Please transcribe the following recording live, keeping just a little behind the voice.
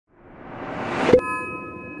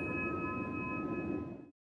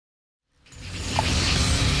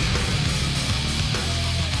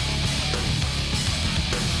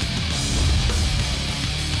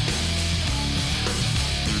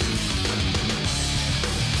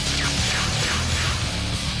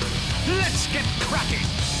get cracking.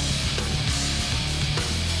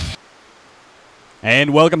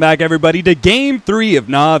 And welcome back, everybody, to Game 3 of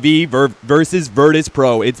Na'Vi versus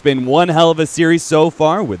VirtusPro. It's been one hell of a series so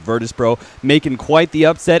far, with VirtusPro making quite the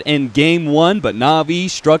upset in Game 1, but Na'Vi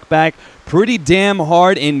struck back pretty damn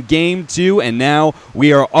hard in Game 2, and now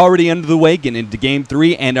we are already under the way, getting into Game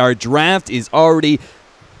 3, and our draft is already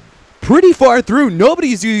pretty far through.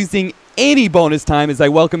 Nobody's using any bonus time as I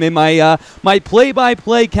welcome in my my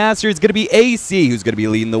play-by-play caster. It's going to be Ayesee who's going to be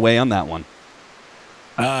leading the way on that one.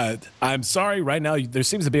 I'm sorry, right now there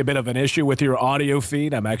seems to be a bit of an issue with your audio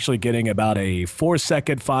feed. I'm actually getting about a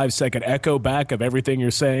 4-second, 5-second echo back of everything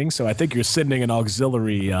you're saying, so I think you're sending an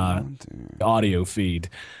auxiliary audio feed.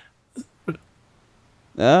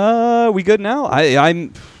 We good now?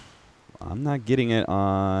 I'm not getting it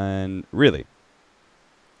on. Really?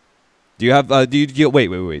 Do you have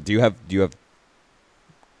wait. Do you have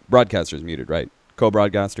broadcasters muted, right?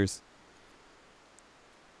 Co-broadcasters.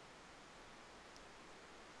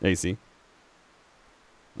 AC.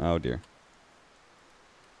 Oh dear.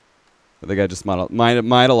 I think I just might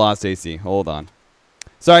have lost AC. Hold on.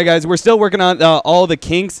 Sorry guys, we're still working on all the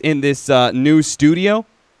kinks in this new studio,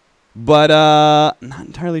 but I'm not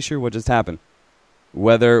entirely sure what just happened.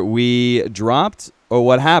 Whether we dropped or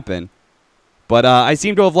what happened. But I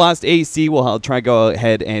seem to have lost AC. Well, I'll try to go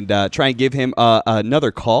ahead and try and give him another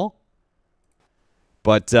call.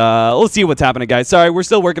 But we'll see what's happening, guys. Sorry, we're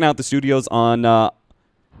still working out the studios on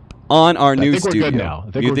our new studio. We're good now.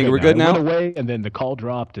 You think we're good now? I went away, and then the call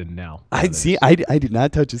dropped, and now. I did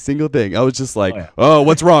not touch a single thing. I was just like, oh,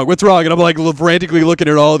 what's wrong? What's wrong? And I'm like frantically looking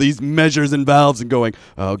at all these measures and valves and going,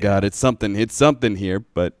 oh, God, it's something here.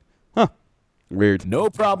 But, huh. Weird. No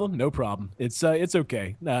problem. No problem. It's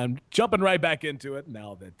okay. I'm jumping right back into it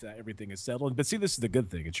now that everything is settled. But see, this is the good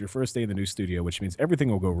thing. It's your first day in the new studio, which means everything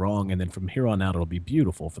will go wrong. And then from here on out, it'll be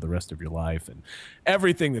beautiful for the rest of your life. And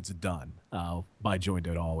everything that's done by Join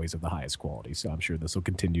Dota always of the highest quality. So I'm sure this will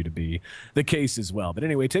continue to be the case as well. But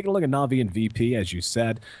anyway, taking a look at Na'Vi and VP, as you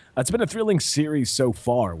said, it's been a thrilling series so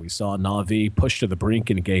far. We saw Na'Vi push to the brink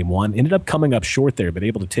in Game 1, ended up coming up short there, but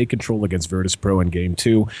able to take control against VirtusPro in Game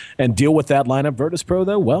 2 and deal with that lineup. VirtusPro,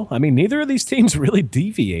 though, well, I mean, neither of these teams really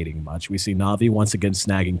deviating much. We see Na'Vi once again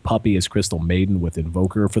snagging Puppey as Crystal Maiden with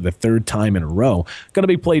Invoker for the third time in a row. Going to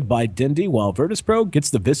be played by Dindy, while VirtusPro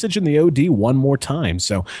gets the Visage and the OD one more time.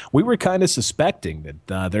 So we were kind of suspecting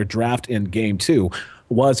that their draft in Game 2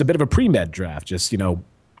 was a bit of a pre-med draft, just,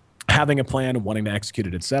 having a plan and wanting to execute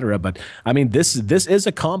it, etc. But I mean, this is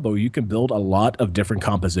a combo you can build a lot of different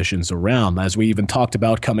compositions around. As we even talked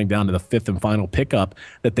about coming down to the fifth and final pickup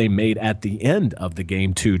that they made at the end of the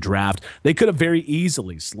Game 2 draft, they could have very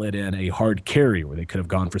easily slid in a hard carry, or they could have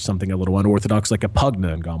gone for something a little unorthodox like a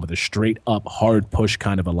Pugna and gone with a straight up hard push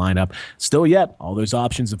kind of a lineup. Still yet, all those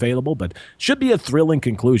options available, but should be a thrilling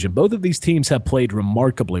conclusion. Both of these teams have played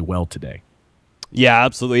remarkably well today. Yeah,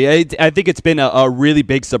 absolutely. I think it's been a really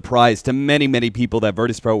big surprise to many, many people that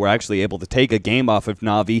VirtusPro were actually able to take a game off of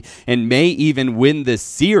Na'Vi and may even win this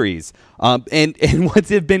series. And what's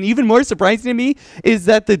been even more surprising to me is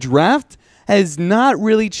that the draft has not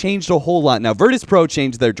really changed a whole lot. Now, VirtusPro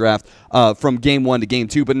changed their draft from Game 1 to Game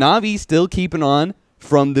 2, but Na'Vi still keeping on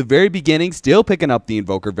from the very beginning, still picking up the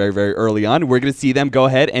Invoker very, very early on. We're going to see them go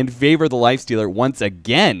ahead and favor the Lifestealer once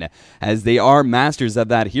again, as they are masters of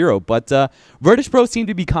that hero. But VirtusPro seem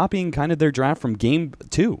to be copying kind of their draft from Game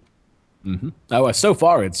 2. Mm-hmm. Oh, so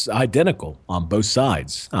far it's identical on both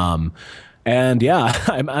sides. And yeah,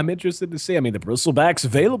 I'm interested to see. I mean, the Bristleback's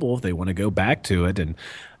available if they want to go back to it,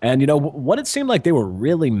 and you know what it seemed like they were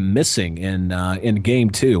really missing in Game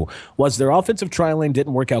 2 was their offensive tri lane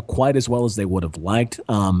didn't work out quite as well as they would have liked.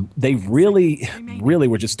 They really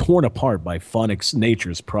were just torn apart by Funix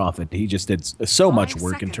Nature's Prophet. He just did so much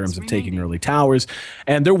work in terms of taking early towers,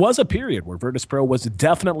 and there was a period where VirtusPro was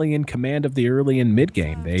definitely in command of the early and mid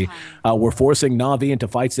game. They were forcing Na'Vi into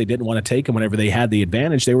fights they didn't want to take, and whenever they had the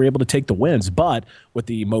advantage, they were able to take the wins. But with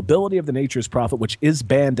the mobility of the Nature's Prophet, which is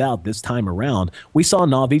banned out this time around, we saw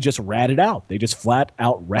Na'Vi just rat it out. They just flat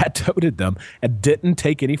out rat-toted them and didn't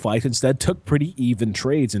take any fights. Instead, took pretty even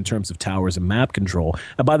trades in terms of towers and map control.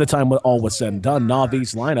 And by the time all was said and done,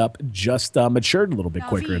 Na'Vi's lineup just matured a little bit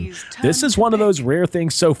quicker. And this is one of those rare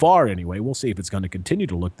things so far anyway. We'll see if it's going to continue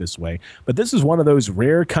to look this way. But this is one of those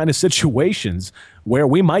rare kind of situations where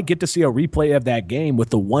we might get to see a replay of that game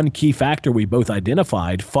with the one key factor we both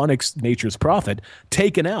identified, Funix Nature's Prophet,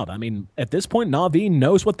 taken out. I mean, at this point, Na'Vi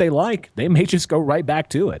knows what they like. They may just go right back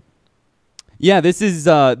to it. Yeah, this is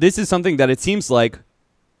something that it seems like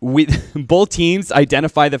both teams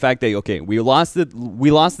identify the fact that, okay, we lost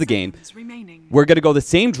the game. we're going to go the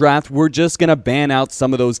same draft. We're just going to ban out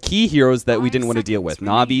some of those key heroes that we didn't want to deal with.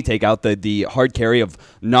 Na'Vi, take out the hard carry of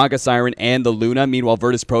Naga Siren and the Luna. Meanwhile,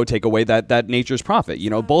 VirtusPro take away that Nature's Prophet. You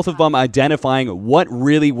know, both of them identifying what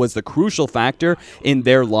really was the crucial factor in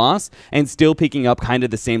their loss and still picking up kind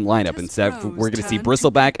of the same lineup. Instead, we're going to see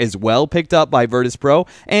Bristleback as well picked up by VirtusPro.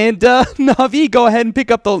 And Na'Vi, go ahead and pick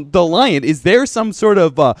up the Lion. Is there some sort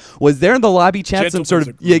of, was there in the lobby chat some sort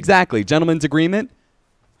of, yeah, exactly, gentleman's agreement?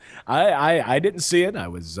 I didn't see it. I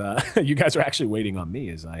was you guys are actually waiting on me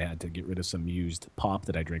as I had to get rid of some used pop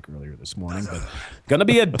that I drank earlier this morning. But gonna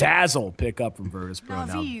be a Dazzle pickup from VirtusPro.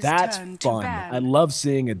 Now that's fun. I love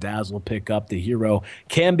seeing a Dazzle pickup. The hero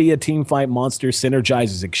can be a team fight monster,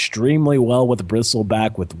 synergizes extremely well with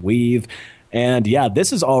Bristleback, with Weave. And yeah,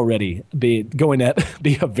 this is already going to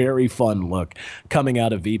be a very fun look coming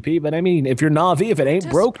out of VP. But I mean, if you're Na'Vi, if it ain't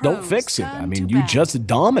broke, don't fix it. I mean, you just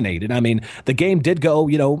dominated. I mean, the game did go,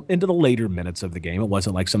 you know, into the later minutes of the game. It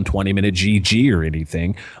wasn't like some 20-minute GG or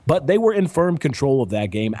anything. But they were in firm control of that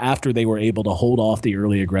game after they were able to hold off the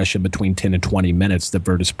early aggression between 10 and 20 minutes that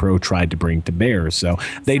VirtusPro tried to bring to bear. So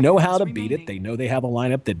they know how to beat it. They know they have a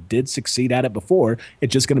lineup that did succeed at it before.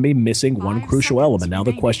 It's just going to be missing one crucial element. Now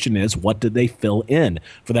the question is, what did they fill in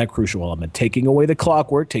for that crucial element? Taking away the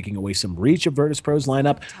clockwork, taking away some reach of VirtusPro's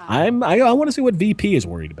lineup. I want to see what VP is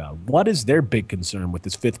worried about. What is their big concern with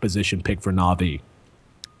this 5th position pick for Na'Vi?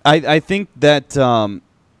 I think that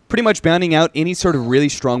pretty much banning out any sort of really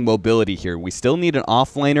strong mobility here. We still need an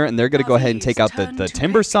offlaner, and they're going to go ahead and take out the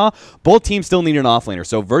Timbersaw. Both teams still need an offlaner.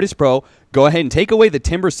 So VirtusPro, go ahead and take away the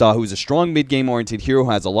Timbersaw, who's a strong mid-game oriented hero,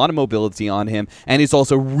 who has a lot of mobility on him, and is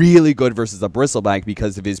also really good versus a Bristleback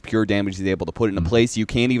because of his pure damage he's able to put into place. You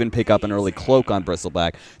can't even pick up an early cloak on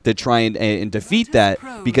Bristleback to try and defeat that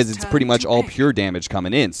because it's pretty much all pure damage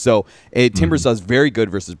coming in. So Timbersaw is very good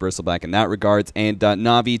versus Bristleback in that regards, and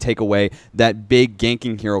Na'Vi take away that big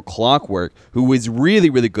ganking hero Clockwork, who is really,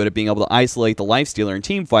 really good at being able to isolate the Lifestealer in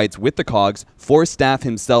team fights with the cogs, force Staff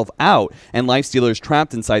himself out, and Lifestealer is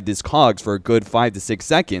trapped inside this cogs for a good 5 to 6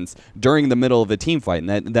 seconds during the middle of a team fight,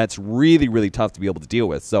 and that's really, really tough to be able to deal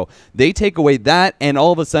with. So they take away that, and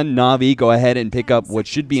all of a sudden Na'Vi go ahead and pick up what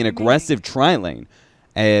should be an aggressive tri-lane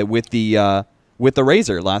with the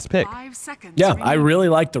Razor last pick. Yeah, I really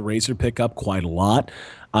like the Razor pickup quite a lot.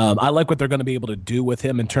 I like what they're going to be able to do with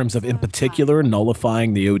him in terms of, in particular,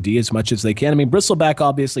 nullifying the OD as much as they can. I mean, Bristleback,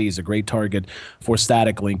 obviously, is a great target for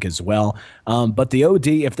Static Link as well. But the OD,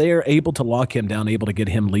 if they are able to lock him down, able to get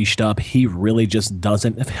him leashed up, he really just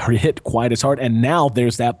doesn't hit quite as hard. And now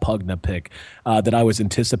there's that Pugna pick that I was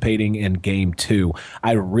anticipating in Game 2.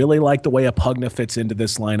 I really like the way a Pugna fits into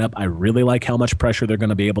this lineup. I really like how much pressure they're going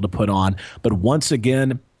to be able to put on. But once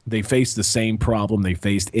again, they face the same problem they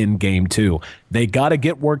faced in Game 2. They got to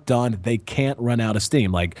get work done. They can't run out of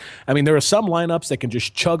steam. Like, I mean, there are some lineups that can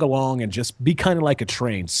just chug along and just be kind of like a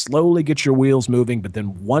train, slowly get your wheels moving, but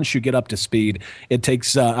then once you get up to speed, it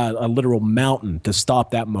takes a literal mountain to stop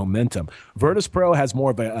that momentum. VirtusPro has more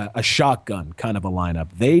of a shotgun kind of a lineup.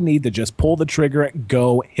 They need to just pull the trigger,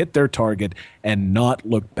 go, hit their target, and not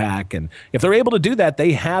look back. And if they're able to do that,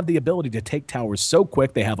 they have the ability to take towers so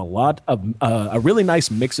quick. They have a lot of a really nice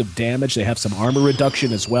mix of damage. They have some armor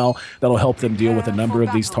reduction as well that'll help them deal with a number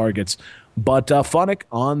of these targets. But Funnick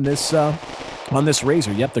on this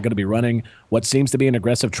Razor, yep, they're going to be running what seems to be an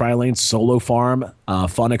aggressive tri-lane solo farm.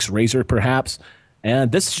 Funnick's Razor, perhaps.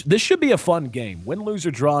 And this should be a fun game. Win, lose,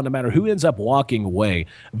 or draw, no matter who ends up walking away,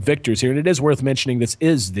 victors here. And it is worth mentioning this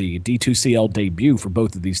is the D2CL debut for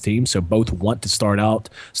both of these teams, so both want to start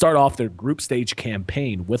off their group stage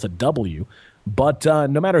campaign with a W. But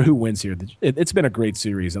no matter who wins here, it's been a great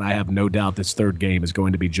series, and I have no doubt this third game is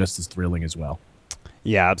going to be just as thrilling as well.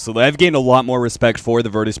 Yeah, absolutely. I've gained a lot more respect for the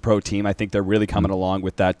VirtusPro team. I think they're really coming along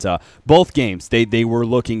with that. Both games, they were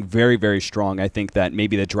looking very, very strong. I think that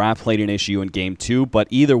maybe the draft played an issue in Game 2, but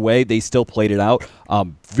either way, they still played it out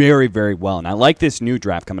very, very well. And I like this new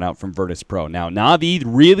draft coming out from VirtusPro. Now, Na'Vi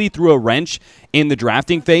really threw a wrench in the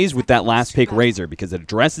drafting phase with that last pick Razor because it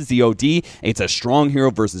addresses the OD. It's a strong hero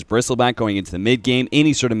versus Bristleback going into the mid game.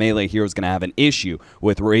 Any sort of melee hero is going to have an issue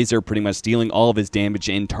with Razor pretty much stealing all of his damage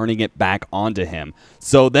and turning it back onto him.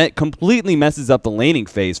 So that completely messes up the laning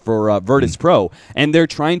phase for VirtusPro, and they're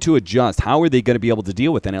trying to adjust. How are they going to be able to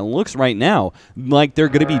deal with it? And it looks right now like they're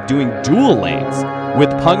going to be doing dual lanes with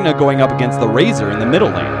Pugna going up against the Razor in the middle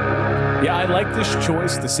lane. Yeah, I like this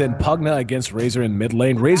choice to send Pugna against Razor in mid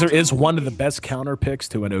lane. Razor is one of the best counter picks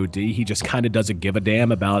to an OD. He just kind of doesn't give a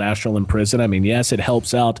damn about Astral and Prison. I mean, yes, it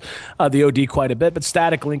helps out the OD quite a bit, but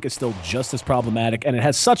Static Link is still just as problematic, and it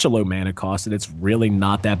has such a low mana cost that it's really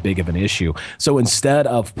not that big of an issue. So instead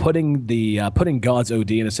of putting God's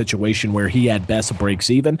OD in a situation where he at best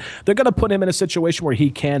breaks even, they're going to put him in a situation where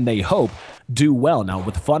he can, they hope, do well. Now,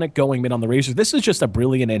 with Funnick going mid on the Razor, this is just a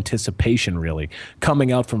brilliant anticipation, really,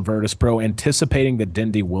 coming out from VirtusPro, anticipating that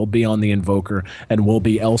Dindy will be on the Invoker and will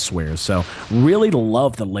be elsewhere. So really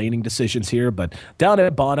love the laning decisions here, but down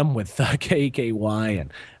at bottom with KKY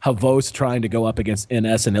and Havos trying to go up against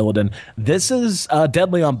NS and Illidan, this is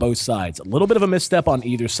deadly on both sides. A little bit of a misstep on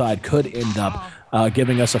either side could end up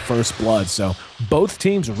giving us a first blood. So both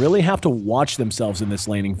teams really have to watch themselves in this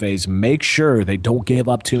laning phase. Make sure they don't give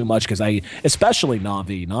up too much, because especially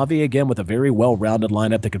Na'Vi. Na'Vi, again, with a very well-rounded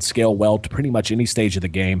lineup that could scale well to pretty much any stage of the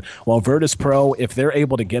game, while VirtusPro, if they're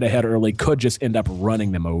able to get ahead early, could just end up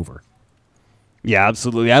running them over. Yeah,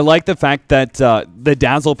 absolutely. I like the fact that the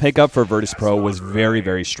Dazzle pickup for VirtusPro was very,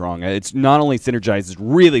 very strong. It's not only synergizes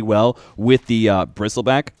really well with the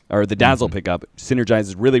Bristleback, or the Dazzle pickup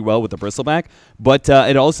synergizes really well with the Bristleback, but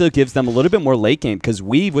it also gives them a little bit more late game, because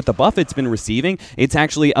Weave, with the buff it's been receiving, it's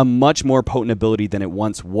actually a much more potent ability than it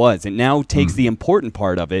once was. It now takes the important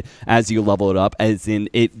part of it as you level it up, as in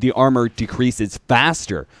the armor decreases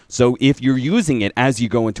faster. So if you're using it as you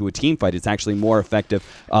go into a team fight, it's actually more effective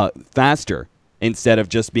faster, instead of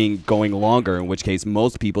just going longer, in which case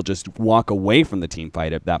most people just walk away from the team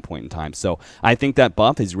fight at that point in time. So I think that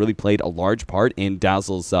buff has really played a large part in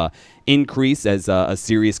Dazzle's increase as a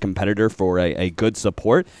serious competitor for a good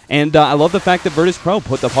support. And I love the fact that VirtusPro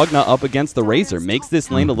put the Pugna up against the Razor. Makes this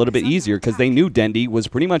lane a little bit easier, because they knew Dendy was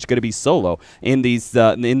pretty much going to be solo in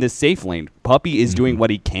this safe lane. Puppy is doing what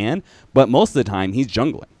he can, but most of the time he's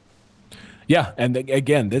jungling. Yeah, and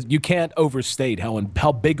again, you can't overstate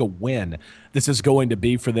how big a win this is going to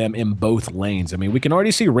be for them in both lanes. I mean, we can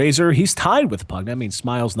already see Razor, he's tied with Pugna. I mean,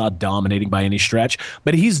 Smile's not dominating by any stretch,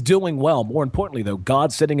 but he's doing well. More importantly, though,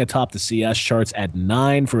 God sitting atop the CS charts at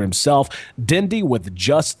 9 for himself. Dindy with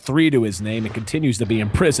just 3 to his name and continues to be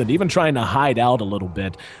imprisoned, even trying to hide out a little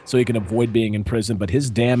bit so he can avoid being imprisoned, but his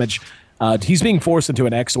damage... he's being forced into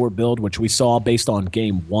an XOR build, which we saw based on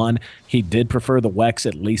game 1. He did prefer the Wex,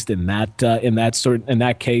 at least in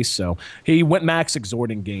that case. So he went max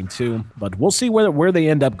Exort in game 2. But we'll see where they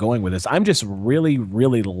end up going with this. I'm just really,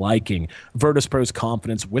 really liking VirtusPro's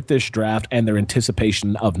confidence with this draft, and their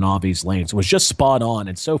anticipation of Navi's lanes. It was just spot on,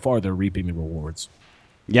 and so far they're reaping the rewards.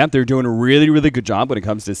 Yeah, they're doing a really, really good job when it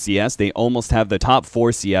comes to CS. They almost have the top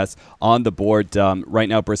 4 CS on the board. Right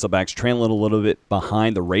now, Bristleback's trailing a little bit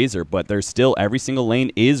behind the Razor, but they're still, every single lane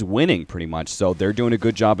is winning pretty much. So they're doing a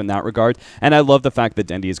good job in that regard. And I love the fact that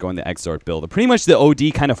Dendy is going the Exort build. Pretty much the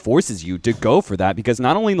OD kind of forces you to go for that, because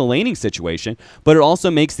not only in the laning situation, but it also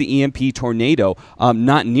makes the EMP Tornado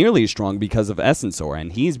not nearly as strong because of Essensor,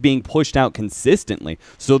 and he's being pushed out consistently.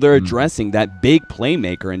 So they're addressing that big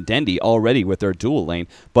playmaker in Dendy already with their dual lane.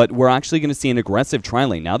 But we're actually going to see an aggressive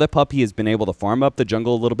tri-lane. Now that Puppy has been able to farm up the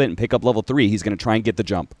jungle a little bit and pick up level 3, he's going to try and get the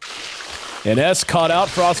jump. And S caught out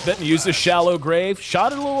Frostbitten, used a shallow grave,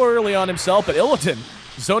 shot it a little early on himself, but Illidan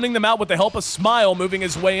zoning them out with the help of Smile, moving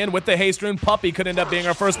his way in with the haste rune. Puppy could end up being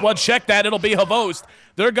our first blood. Check that, it'll be Havost.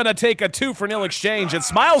 They're going to take a 2-for-0 exchange, and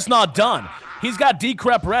Smile's not done. He's got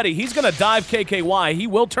Decrep ready. He's going to dive KKY. He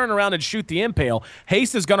will turn around and shoot the Impale.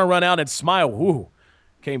 Haste is going to run out, and Smile, whoo,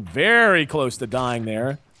 came very close to dying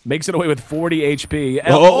there. Makes it away with 40 HP.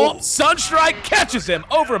 And Sunstrike catches him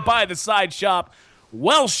over by the side shop.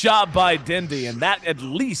 Well shot by Dindy, and that at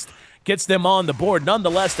least gets them on the board.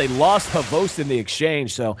 Nonetheless, they lost Havost in the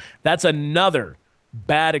exchange, so that's another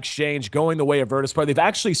bad exchange going the way of VirtusPro. They've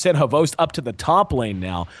actually sent Havost up to the top lane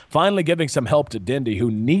now, finally giving some help to Dindy,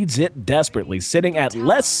 who needs it desperately, sitting at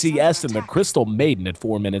less CS than the Crystal Maiden at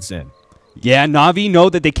 4 minutes in. Yeah, Na'Vi know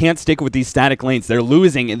that they can't stick with these static lanes. They're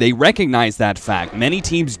losing, and they recognize that fact. Many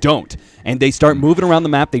teams don't, and they start moving around the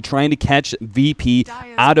map. They're trying to catch VP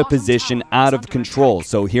out of position, out of control.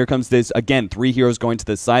 So here comes this, again, 3 heroes going to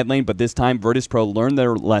the side lane, but this time VirtusPro learned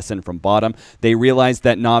their lesson from bottom. They realized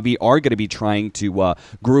that Na'Vi are going to be trying to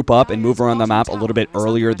group up and move around the map a little bit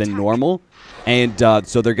earlier than normal. And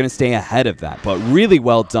so they're going to stay ahead of that. But really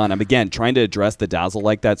well done. I'm, again, trying to address the Dazzle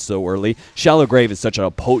like that so early. Shallow Grave is such a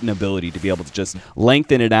potent ability to be able to just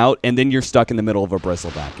lengthen it out, and then you're stuck in the middle of a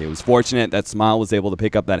Bristleback. It was fortunate that Smile was able to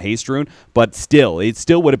pick up that haste rune, but still, it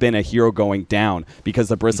still would have been a hero going down, because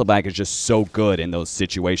the Bristleback is just so good in those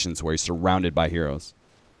situations where he's surrounded by heroes.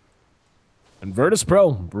 And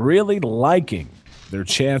VirtusPro really liking their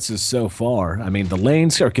chances so far. I mean, the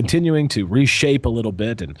lanes are continuing to reshape a little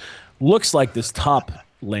bit, and looks like this top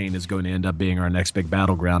lane is going to end up being our next big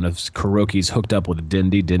battleground as Kuroki's hooked up with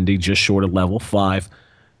Dindy. Dindy just short of level 5.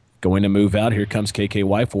 Going to move out. Here comes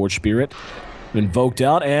KKY, Forge Spirit. Invoked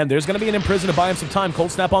out, and there's going to be an Imprison to buy him some time. Cold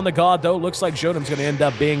Snap on the God, though. Looks like Jotem's going to end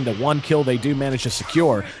up being the one kill they do manage to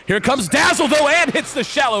secure. Here comes Dazzle, though, and hits the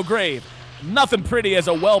shallow grave. Nothing pretty as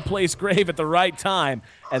a well-placed grave at the right time,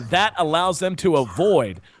 and that allows them to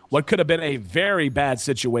avoid what could have been a very bad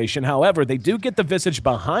situation. However, they do get the Visage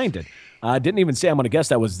behind it. I didn't even say, I'm going to guess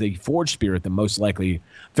that was the Forge Spirit that most likely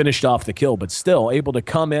finished off the kill, but still able to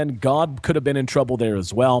come in. God could have been in trouble there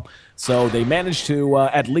as well. So they managed to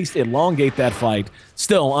at least elongate that fight,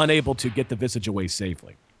 still unable to get the Visage away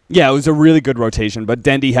safely. Yeah, it was a really good rotation, but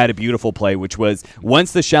Dendy had a beautiful play, which was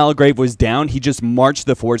once the Shallow Grave was down, he just marched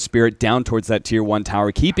the Forge Spirit down towards that Tier 1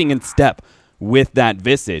 tower, keeping in step with that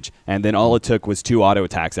Visage, and then all it took was 2 auto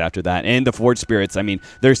attacks after that. And the Forge Spirits, I mean,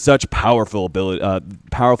 they're such powerful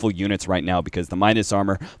units right now because the minus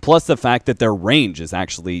armor, plus the fact that their range is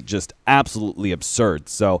actually just absolutely absurd.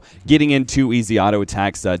 So getting in 2 easy auto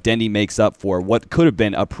attacks, Dendy makes up for what could have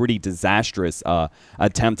been a pretty disastrous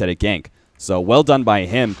attempt at a gank. So well done by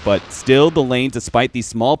him, but still the lane, despite these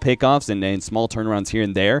small pickoffs and small turnarounds here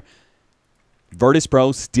and there,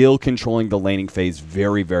 VirtusPro still controlling the laning phase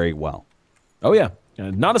very, very well. Oh, yeah.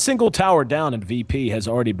 Not a single tower down, and VP has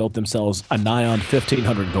already built themselves a nigh on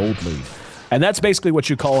 1,500 gold lead. And that's basically what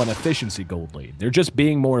you call an efficiency gold lead. They're just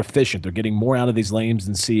being more efficient. They're getting more out of these lanes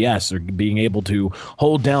than CS. They're being able to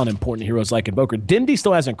hold down important heroes like Invoker. Dindy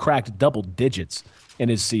still hasn't cracked double digits in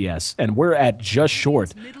his CS, and we're at just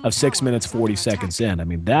short of 6 minutes, 40 seconds in. I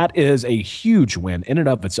mean, that is a huge win in and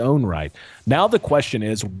of its own right. Now the question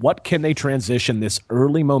is, what can they transition this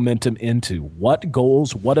early momentum into? What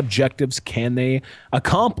goals, what objectives can they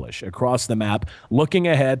accomplish across the map, looking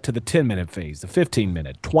ahead to the 10-minute phase, the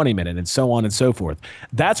 15-minute, 20-minute, and so on and so forth?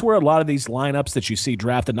 That's where a lot of these lineups that you see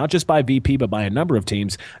drafted, not just by VP, but by a number of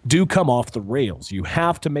teams, do come off the rails. You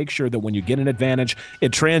have to make sure that when you get an advantage,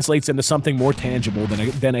 it translates into something more tangible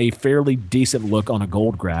than a fairly decent look on a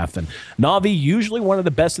gold graph. And Na'Vi usually one of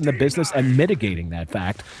the best in the business at mitigating that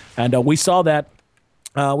fact. And we saw that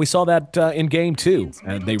in Game 2,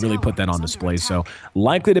 and they really put that on display. So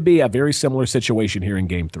likely to be a very similar situation here in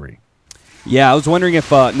Game 3. Yeah, I was wondering if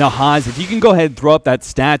Nahaz, if you can go ahead and throw up that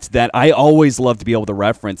stat that I always love to be able to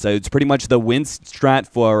reference. It's pretty much the win stat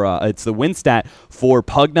for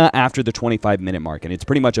Pugna after the 25-minute mark, and it's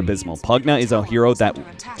pretty much abysmal. Pugna is a hero that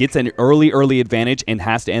gets an early advantage and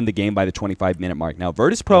has to end the game by the 25-minute mark. Now,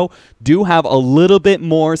 VirtusPro do have a little bit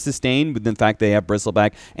more sustain with the fact they have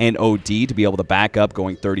Bristleback and OD to be able to back up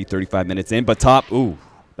going 30, 35 minutes in, but top, ooh.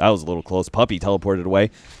 That was a little close. Puppy teleported away.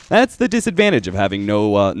 That's the disadvantage of having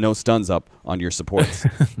no stuns up on your supports.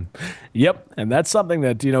 Yep, and that's something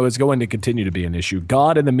that is going to continue to be an issue.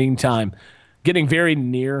 God, in the meantime, getting very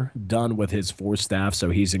near done with his 4 staff, so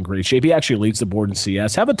he's in great shape. He actually leads the board in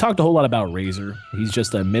CS. Haven't talked a whole lot about Razor. He's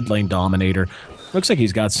just a mid lane dominator. Looks like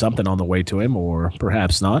he's got something on the way to him, or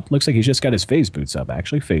perhaps not. Looks like he's just got his phase boots up,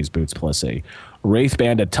 actually. Phase boots plus a Wraith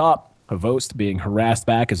Band at top. Havost being harassed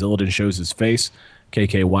back as Illidan shows his face.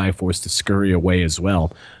 KKY forced to scurry away as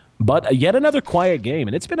well. But yet another quiet game,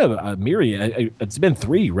 and it's been a myriad. It's been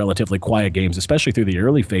 3 relatively quiet games, especially through the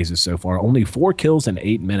early phases so far. Only 4 kills in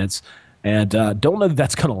 8 minutes, and don't know that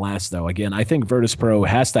that's going to last, though. Again, I think VirtusPro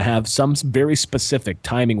has to have some very specific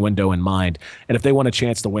timing window in mind, and if they want a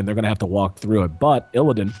chance to win, they're going to have to walk through it. But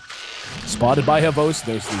Illidan, spotted by Havos,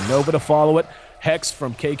 there's the Nova to follow it. Hex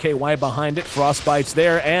from KKY behind it, Frostbite's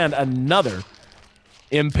there, and another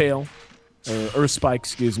Impale. Earth Spike,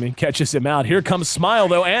 excuse me, catches him out. Here comes Smile,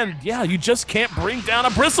 though, and yeah, you just can't bring down a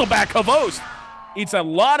Bristleback. Havost eats a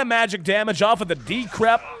lot of magic damage off of the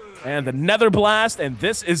Decrep and the Nether Blast, and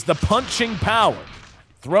this is the punching power.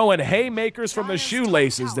 Throwing haymakers from the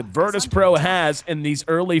shoelaces that VirtusPro has in these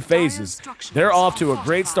early phases. They're off to a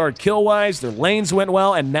great start kill-wise. Their lanes went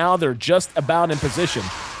well, and now they're just about in position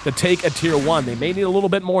to take a Tier 1. They may need a little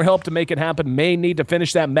bit more help to make it happen, may need to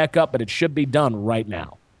finish that mech up, but it should be done right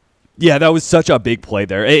now. Yeah, that was such a big play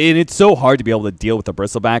there. And it's so hard to be able to deal with a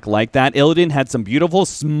Bristleback like that. Illidan had some beautiful,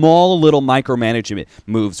 small little micromanagement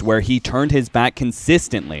moves where he turned his back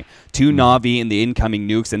consistently to Na'Vi and the incoming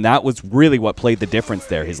nukes, and that was really what played the difference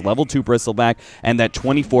there. His level 2 Bristleback and that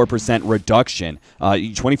 24% reduction.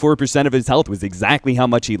 24% of his health was exactly how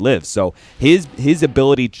much he lives. So his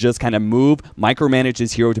ability to just kind of move, micromanage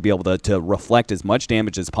his hero to be able to reflect as much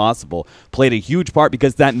damage as possible played a huge part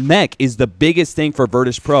because that mech is the biggest thing for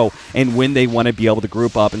VirtusPro and when they want to be able to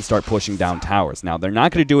group up and start pushing down towers. Now, they're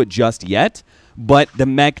not going to do it just yet, but the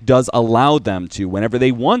mech does allow them to, whenever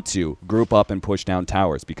they want to, group up and push down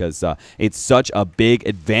towers because it's such a big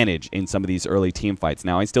advantage in some of these early team fights.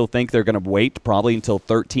 Now, I still think they're going to wait probably until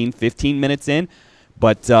 13, 15 minutes in,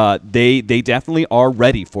 but they definitely are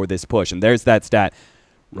ready for this push. And there's that stat.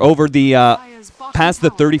 Over the past the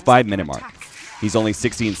 35-minute mark, he's only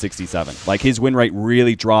 60 and 67. Like, his win rate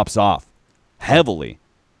really drops off heavily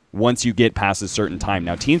once you get past a certain time.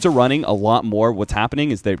 Now, teams are running a lot more. What's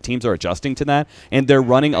happening is their teams are adjusting to that, and they're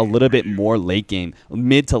running a little bit more late game,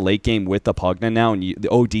 mid to late game with the Pugna now, and the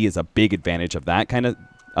OD is a big advantage of that kind of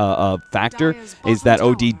factor, is that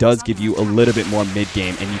OD does give you a little bit more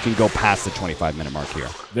mid-game, and you can go past the 25-minute mark here.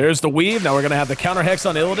 There's the weave. Now we're going to have the counter hex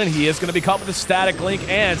on Illidan. He is going to be caught with a static link,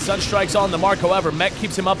 and Sunstrike's on the mark. However, Mech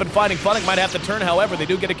keeps him up and fighting. Funnick might have to turn. However, they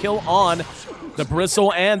do get a kill on the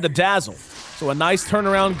Bristle and the Dazzle. So a nice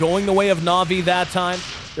turnaround going the way of Na'Vi that time.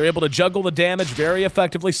 They're able to juggle the damage very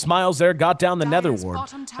effectively. Smiles there, got down the Nether Ward,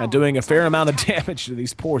 and doing a fair amount of damage to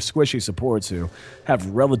these poor squishy supports who have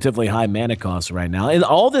relatively high mana costs right now. And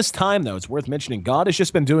all this time, though, it's worth mentioning, God has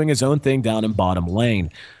just been doing his own thing down in bottom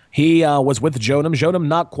lane. He was with Jonim. Jonim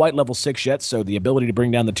not quite level 6 yet, so the ability to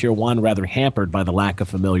bring down the tier 1 rather hampered by the lack of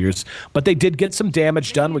familiars. But they did get some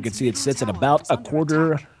damage done. We can see it sits at about a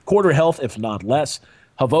quarter health, if not less.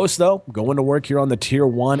 Havos, though, going to work here on the tier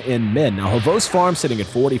 1 in mid. Now, Havos farm sitting at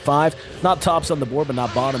 45. Not tops on the board, but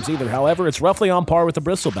not bottoms either. However, it's roughly on par with the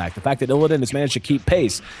Bristleback. The fact that Illidan has managed to keep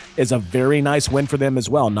pace is a very nice win for them as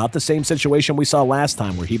well. Not the same situation we saw last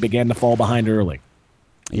time where he began to fall behind early.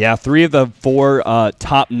 Yeah, 3 of the 4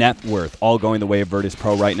 top net worth all going the way of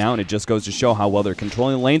VirtusPro right now, and it just goes to show how well they're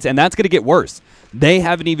controlling the lanes, and that's going to get worse. They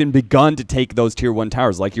haven't even begun to take those tier 1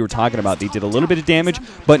 towers like you were talking about. They did a little bit of damage,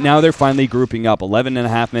 but now they're finally grouping up.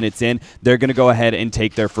 11.5 minutes in, they're going to go ahead and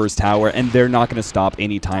take their first tower, and they're not going to stop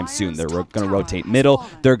anytime soon. They're going to rotate middle.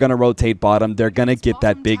 They're going to rotate bottom. They're going to get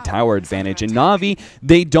that big tower advantage. And Na'Vi,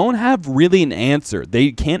 they don't have really an answer.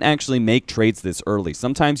 They can't actually make trades this early.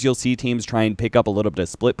 Sometimes you'll see teams try and pick up a little bit of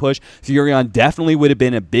split push. Furion definitely would have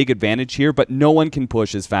been a big advantage here, but no one can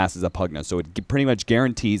push as fast as a Pugna. So it pretty much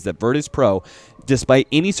guarantees that VirtusPro, despite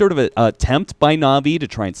any sort of attempt by Na'Vi to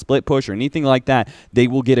try and split push or anything like that, they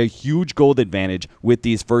will get a huge gold advantage with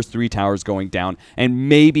these first 3 towers going down and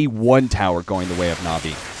maybe 1 tower going the way of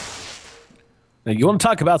Na'Vi. Now, you want to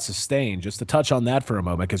talk about sustain, just to touch on that for a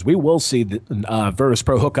moment, because we will see the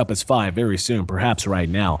VirtusPro hook up as 5 very soon, perhaps right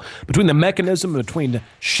now. Between the mechanism, between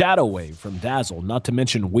Shadow Wave from Dazzle, not to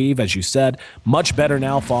mention Weave, as you said, much better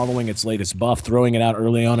now following its latest buff, throwing it out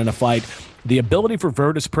early on in a fight. The ability for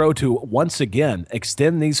VirtusPro to, once again,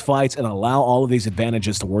 extend these fights and allow all of these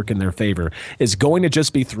advantages to work in their favor is going to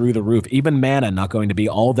just be through the roof. Even mana not going to be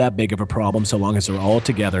all that big of a problem so long as they're all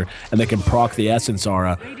together and they can proc the Essence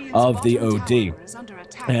Aura of the OD.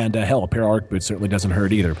 And hell, a pair of Arc Boots certainly doesn't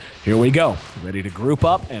hurt either. Here we go. Ready to group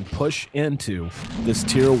up and push into this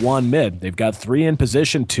tier 1 mid. They've got 3 in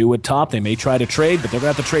position, 2 at top. They may try to trade, but they're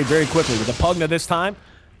going to have to trade very quickly. With the Pugna this time,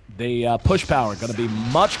 the push power going to be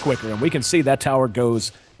much quicker, and we can see that tower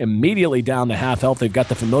goes immediately down to half health. They've got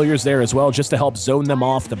the familiars there as well just to help zone them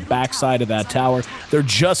off the backside of that tower. They're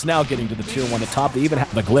just now getting to the tier 1 at top. They even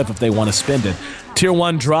have the glyph if they want to spend it. Tier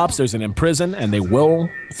 1 drops, there's an imprison, and they will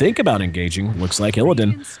think about engaging. Looks like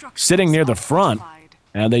Illidan sitting near the front.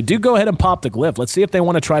 And they do go ahead and pop the glyph. Let's see if they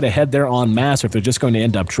want to try to head there en masse or if they're just going to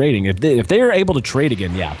end up trading. If they are able to trade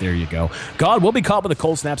again, yeah, there you go. God will be caught with a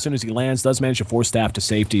cold snap as soon as he lands. Does manage to force staff to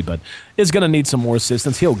safety, but is going to need some more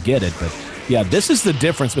assistance. He'll get it. But yeah, this is the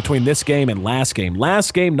difference between this game and last game.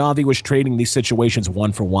 Last game, Na'Vi was trading these situations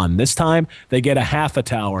 1 for 1. This time, they get a half a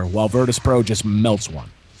tower while VirtusPro just melts one.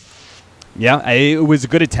 Yeah, it was a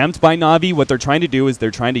good attempt by Na'Vi. What they're trying to do is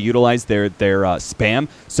they're trying to utilize their spam.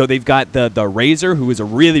 So they've got the Razor, who is a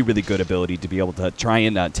really, really good ability to be able to try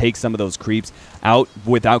and take some of those creeps out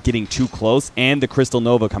without getting too close, and the Crystal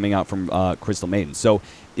Nova coming out from Crystal Maiden. So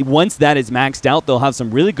once that is maxed out, they'll have some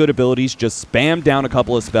really good abilities, just spam down a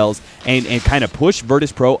couple of spells and kind of push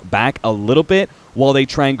VirtusPro back a little bit while they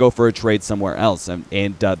try and go for a trade somewhere else. And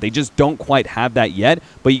they just don't quite have that yet,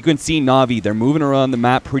 but you can see Na'Vi, they're moving around the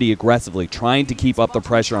map pretty aggressively, trying to keep up the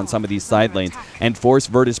pressure on some of these side lanes and force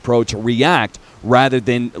VirtusPro to react rather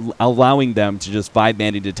than allowing them to just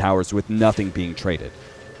 5-man into towers with nothing being traded.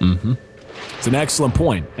 It's an excellent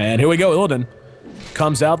point. And here we go, Illidan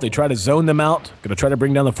comes out. They try to zone them out. Going to try to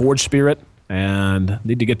bring down the Forge Spirit and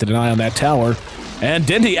need to get the deny on that tower. And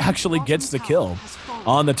Dindy actually gets the kill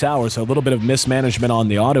on the tower, so a little bit of mismanagement on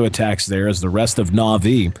the auto attacks there as the rest of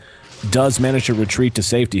Na'Vi does manage to retreat to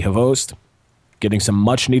safety. Havost getting some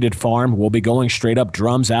much-needed farm. We'll be going straight up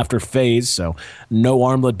drums after phase, so no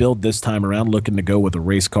armlet build this time around, looking to go with a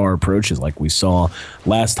race car approach, like we saw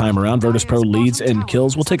last time around. VirtusPro leads in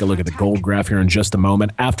kills. We'll take a look at the gold graph here in just a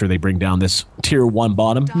moment after they bring down this Tier 1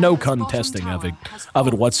 bottom. No contesting of it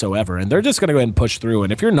whatsoever, and they're just going to go ahead and push through.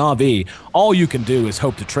 And if you're Na'Vi, all you can do is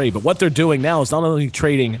hope to trade, but what they're doing now is not only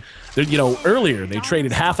trading, earlier they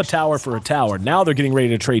traded half a tower for a tower. Now they're getting ready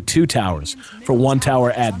to trade 2 towers for 1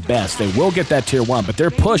 tower at best. They will get that Tier 1, but their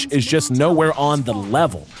push is just nowhere on the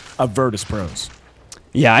level of VirtusPro's.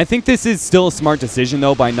 Yeah, I think this is still a smart decision,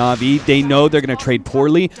 though, by Na'Vi. They know they're going to trade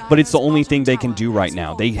poorly, but it's the only thing they can do right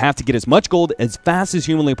now. They have to get as much gold as fast as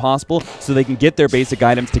humanly possible so they can get their basic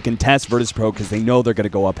items to contest VirtusPro because they know they're going to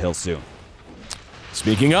go uphill soon.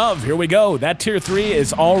 Speaking of, here we go. That Tier 3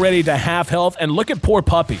 is already to half health, and look at poor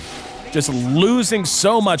Puppy. Just losing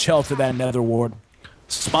so much health to that Nether Ward.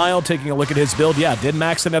 Smile taking a look at his build. Yeah, did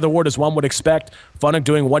max the Nether Ward as one would expect. Funnick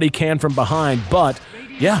doing what he can from behind, but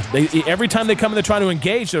yeah, every time they come in to try to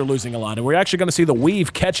engage, they're losing a lot. And we're actually going to see the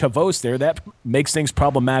Weave catch Havos there. That makes things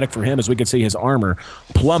problematic for him, as we can see his armor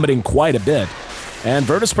plummeting quite a bit. And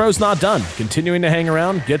VirtusPro's not done. Continuing to hang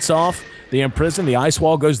around, gets off the Imprison. The Ice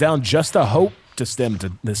Wall goes down just to hope to stem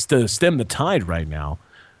the tide right now.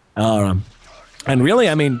 And really,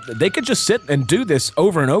 I mean, they could just sit and do this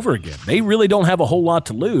over and over again. They really don't have a whole lot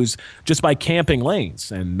to lose just by camping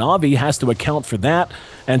lanes. And Na'Vi has to account for that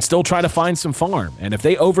and still try to find some farm. And if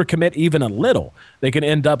they overcommit even a little, they can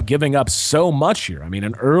end up giving up so much here. I mean,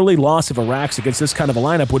 an early loss of Arax against this kind of a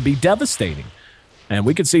lineup would be devastating. And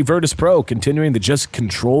we could see VirtusPro continuing to just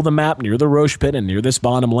control the map near the Roche Pit and near this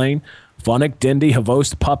bottom lane. Funnick, Dindy,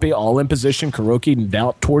 Havost, Puppy, all in position. Kuroki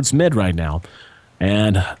out towards mid right now.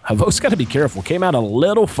 And Havos got to be careful. Came out a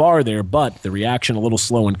little far there, but the reaction a little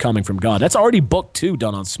slow in coming from God. That's already book 2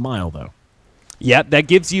 done on Smile, though. Yeah, that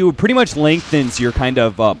gives you pretty much lengthens your kind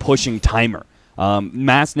of pushing timer.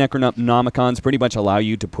 Mass Necronomicons pretty much allow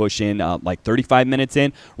you to push in like 35 minutes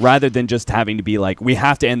in, rather than just having to be like, we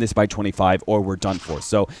have to end this by 25 or we're done for.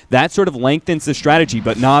 So that sort of lengthens the strategy,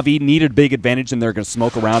 but Na'Vi needed a big advantage, and they're going to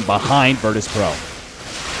smoke around behind VirtusPro.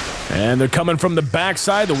 And they're coming from the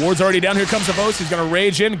backside. The ward's already down. Here comes Havos. He's going to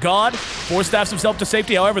rage in. God force-staffs himself to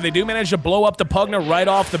safety. However, they do manage to blow up the Pugna right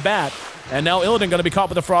off the bat. And now Illidan going to be caught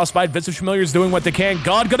with a Frostbite. Visage Familiar is doing what they can.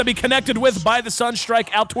 God going to be connected with by the Sunstrike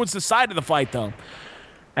out towards the side of the fight, though.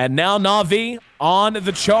 And now Na'Vi on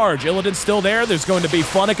the charge. Illidan's still there. There's going to be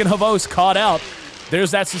Funnick and Havos caught out.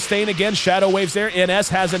 There's that sustain again. Shadow Waves there. NS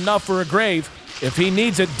has enough for a grave. If he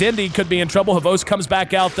needs it, Dindy could be in trouble. Havos comes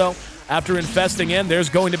back out, though. After infesting in, there's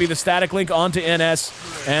going to be the static link onto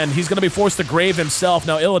NS, and he's going to be forced to grave himself.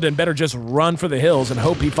 Now, Illidan better just run for the hills and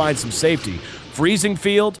hope he finds some safety. Freezing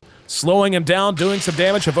Field, slowing him down, doing some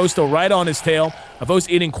damage. Havos still right on his tail. Havos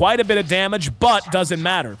eating quite a bit of damage, but doesn't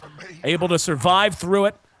matter. Able to survive through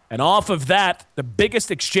it, and off of that, the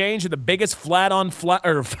biggest exchange and the biggest flat-out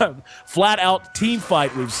team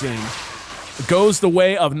fight we've seen goes the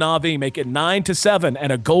way of Na'Vi, make it 9-7,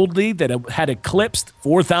 and a gold lead that had eclipsed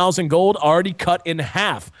 4,000 gold, already cut in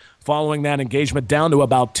half following that engagement, down to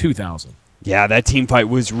about 2,000. Yeah, that team fight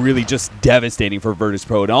was really just devastating for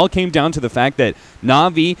VirtusPro. It all came down to the fact that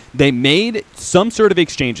Na'Vi, they made some sort of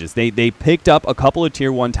exchanges. They picked up a couple of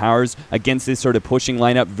Tier 1 towers against this sort of pushing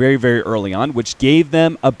lineup very, very early on, which gave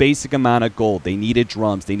them a basic amount of gold. They needed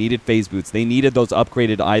drums. They needed phase boots. They needed those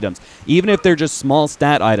upgraded items. Even if they're just small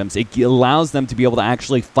stat items, it allows them to be able to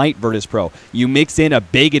actually fight VirtusPro. You mix in a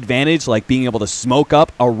big advantage like being able to smoke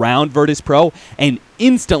up around VirtusPro and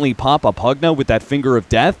instantly pop a Pugna with that Finger of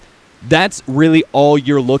Death. That's really all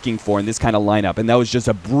you're looking for in this kind of lineup, and that was just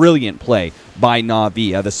a brilliant play by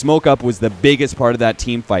Na'Vi. The smoke up was the biggest part of that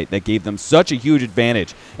team fight that gave them such a huge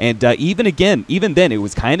advantage, and even then, it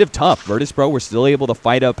was kind of tough. VirtusPro were still able to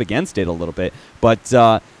fight up against it a little bit, but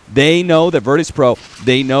they know that VirtusPro,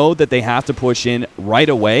 they know that they have to push in right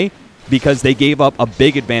away, because they gave up a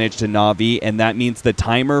big advantage to Na'Vi, and that means the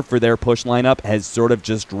timer for their push lineup has sort of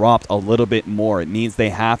just dropped a little bit more. It means they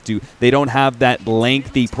don't have that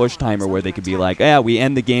lengthy push timer where they could be like, yeah, we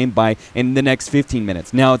end the game in the next 15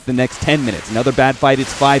 minutes. Now it's the next 10 minutes. Another bad fight,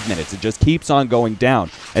 it's 5 minutes. It just keeps on going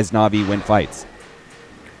down as Na'Vi win fights.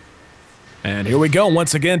 And here we go,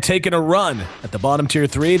 once again, taking a run at the bottom Tier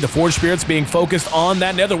 3. The Forge Spirits being focused on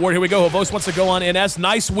that Nether Ward. Here we go. Havos wants to go on NS.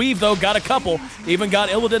 Nice weave, though. Got a couple. Even got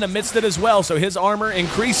Illidan amidst it as well, so his armor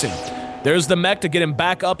increasing. There's the mech to get him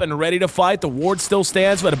back up and ready to fight. The ward still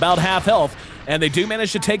stands, but about half health. And they do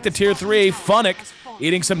manage to take the Tier 3. Funnick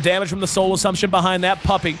eating some damage from the Soul Assumption behind that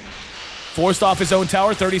Puppy. Forced off his own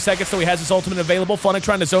tower. 30 seconds till he has his ultimate available. Funnick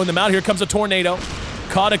trying to zone them out. Here comes a Tornado.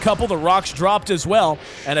 caught a couple. The rocks dropped as well.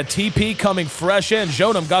 And a TP coming fresh in.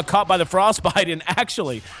 Jodam got caught by the frostbite and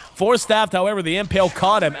actually force-staffed. However, the impale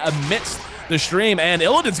caught him amidst the stream. And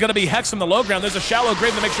Illidan's going to be hexed from the low ground. There's a shallow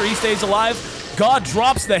grave to make sure he stays alive. God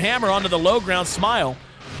drops the hammer onto the low ground. Smile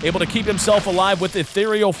able to keep himself alive with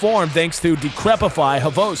ethereal form thanks to Decrepify.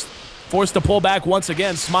 Havost forced to pull back once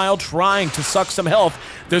again. Smile trying to suck some health.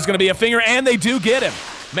 There's going to be a finger, and they do get him.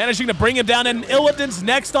 Managing to bring him down, and Illidan's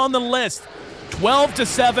next on the list.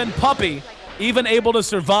 12-7, Puppy even able to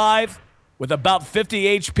survive with about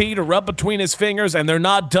 50 HP to rub between his fingers, and they're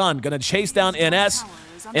not done. Going to chase down NS.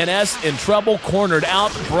 NS in trouble, cornered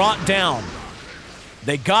out, brought down.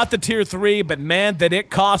 They got the tier 3, but man, did it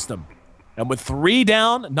cost them. And with 3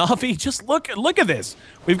 down, Na'Vi, just look at this.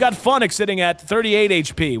 We've got Phonics sitting at 38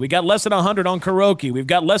 HP. We got less than 100 on Kuroki. We've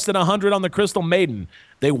got less than 100 on the Crystal Maiden.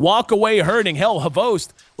 They walk away hurting. Hell,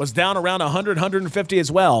 Havost was down around 100, 150 as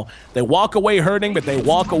well. They walk away hurting, but they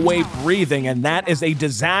walk away breathing, and that is a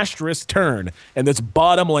disastrous turn in this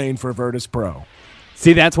bottom lane for VirtusPro.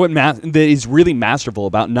 See, that's what that is really masterful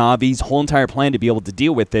about Navi's whole entire plan to be able to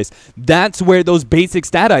deal with this. That's where those basic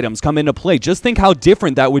stat items come into play. Just think how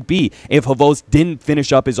different that would be if Havost didn't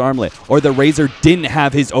finish up his armlet, or the Razor didn't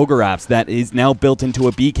have his Ogre Apps that is now built into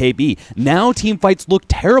a BKB. Now team fights look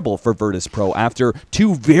terrible for VirtusPro after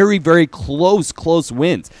 2 very, very close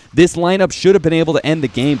wins. This lineup should have been able to end the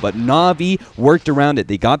game, but Na'Vi worked around it.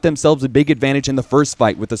 They got themselves a big advantage in the first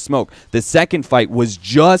fight with the smoke. The second fight was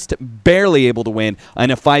just barely able to win in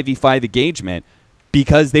a 5v5 engagement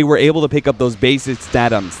because they were able to pick up those basic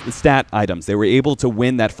stat items. They were able to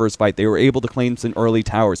win that first fight. They were able to claim some early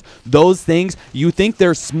towers. Those things, you think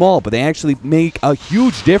they're small, but they actually make a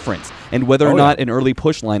huge difference in whether or not an early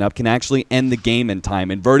push lineup can actually end the game in time.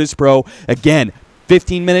 And VirtusPro, again,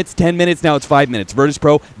 15 minutes, 10 minutes, now it's 5 minutes.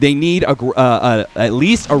 VirtusPro, they need at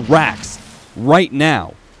least a Rax right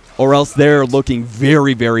now, or else they're looking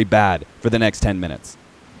very, very bad for the next 10 minutes.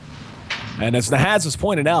 And as Nahaz has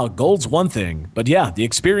pointed out, gold's one thing, but yeah, the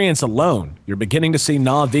experience alone, you're beginning to see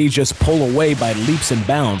Na'Vi just pull away by leaps and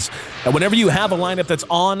bounds. And whenever you have a lineup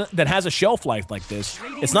that has a shelf life like this,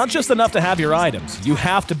 it's not just enough to have your items. You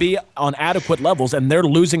have to be on adequate levels, and they're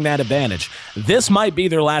losing that advantage. This might be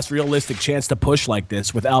their last realistic chance to push like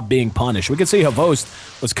this without being punished. We can see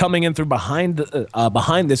Havost was coming in through behind this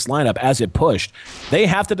lineup as it pushed. They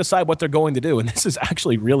have to decide what they're going to do, and this is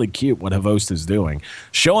actually really cute what Havost is doing.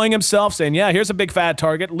 Showing himself, saying, yeah, here's a big fat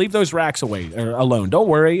target. Leave those racks alone. Don't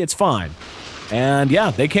worry, it's fine. And yeah,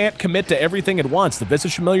 they can't commit to everything at once. The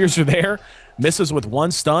Visage Familiars are there. Misses with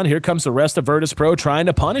 1 stun. Here comes the rest of VirtusPro trying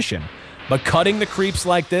to punish him. But cutting the creeps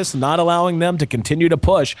like this, not allowing them to continue to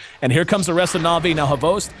push. And here comes the rest of Na'Vi. Now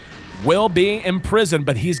Havost will be imprisoned,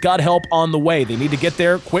 but he's got help on the way. They need to get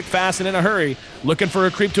there quick, fast, and in a hurry. Looking for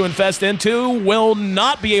a creep to infest into. Will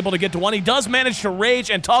not be able to get to one. He does manage to rage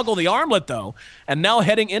and toggle the armlet, though. And now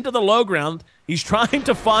heading into the low ground, he's trying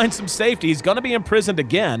to find some safety. He's going to be imprisoned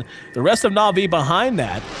again. The rest of Na'Vi behind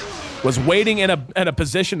that was waiting in a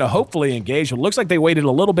position to hopefully engage. It looks like they waited a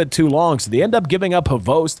little bit too long, so they end up giving up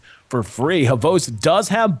Havost for free. Havost does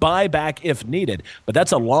have buyback if needed, but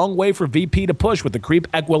that's a long way for VP to push with the creep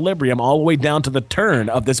equilibrium all the way down to the turn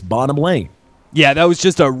of this bottom lane. Yeah, that was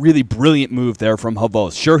just a really brilliant move there from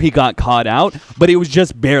Havost. Sure, he got caught out, but it was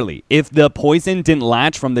just barely. If the poison didn't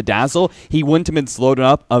latch from the Dazzle, he wouldn't have been slowed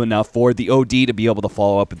up enough for the OD to be able to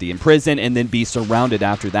follow up with the Imprison and then be surrounded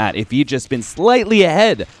after that. If he'd just been slightly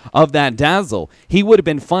ahead of that Dazzle, he would have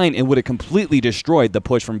been fine and would have completely destroyed the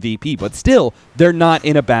push from VP. But still, they're not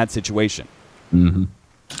in a bad situation. Here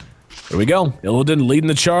we go. Illidan leading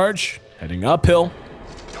the charge, heading uphill.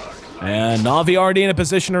 And Na'Vi already in a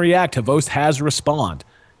position to react. Havost has respawned.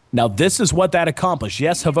 Now, this is what that accomplished.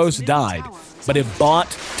 Yes, Havost died, but it bought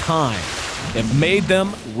time. It made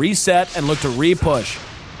them reset and look to re-push.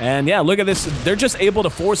 And yeah, look at this. They're just able to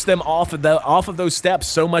force them off of those steps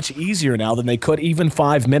so much easier now than they could even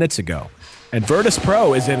 5 minutes ago. And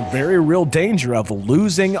VirtusPro is in very real danger of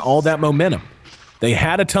losing all that momentum. They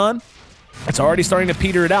had a ton. It's already starting to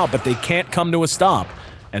peter it out, but they can't come to a stop.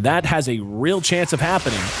 And that has a real chance of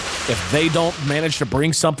happening if they don't manage to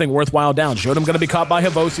bring something worthwhile down. Jodam going to be caught by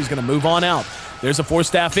Havost. He's going to move on out. There's a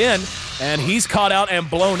 4-staff in, and he's caught out and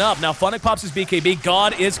blown up. Now, Phonic pops his BKB.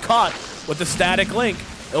 God is caught with the static link.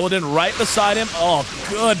 Illidan right beside him. Oh,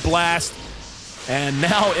 good blast. And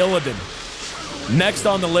now Illidan. Next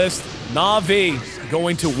on the list, Na'Vi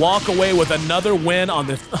going to walk away with another win on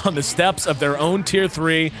the steps of their own Tier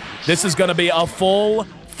 3. This is going to be a full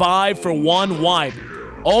 5-for-1 wipe.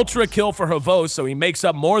 Ultra kill for Havos, so he makes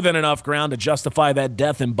up more than enough ground to justify that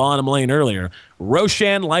death in bottom lane earlier.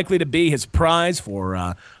 Roshan likely to be his prize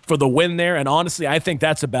for the win there, and honestly, I think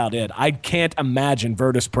that's about it. I can't imagine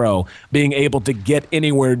VirtusPro being able to get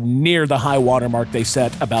anywhere near the high watermark they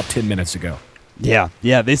set about 10 minutes ago. Yeah,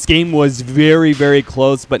 this game was very, very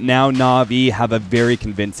close, but now Na'Vi have a very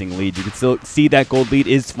convincing lead. You can still see that gold lead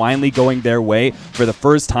is finally going their way for the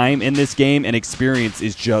first time in this game, and experience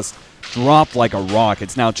is just dropped like a rock.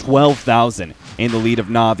 It's now 12,000 in the lead of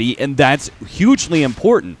Na'Vi, and that's hugely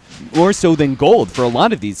important, more so than gold for a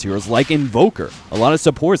lot of these heroes like Invoker. A lot of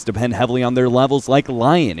supports depend heavily on their levels like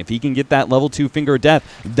Lion. If he can get that level 2 Finger of Death,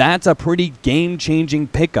 that's a pretty game-changing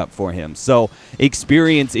pickup for him. So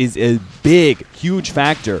experience is a big, huge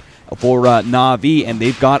factor for Na'Vi, and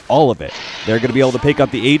they've got all of it. They're going to be able to pick up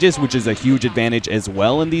the Aegis, which is a huge advantage as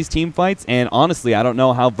well in these team fights, and honestly, I don't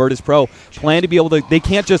know how VirtusPro plan to be able to... They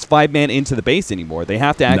can't just 5-man into the base anymore. They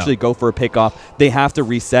have to actually go for a pickoff. They have to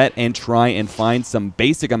reset and try and find some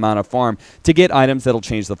basic amount of farm to get items that'll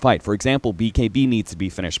change the fight. For example, BKB needs to be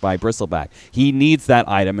finished by Bristleback. He needs that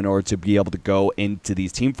item in order to be able to go into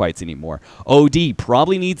these team fights anymore. OD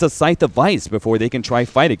probably needs a Scythe of Vice before they can try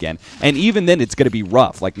fight again, and even then it's going to be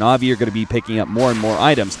rough. Like, Na'Vi are going to be picking up more and more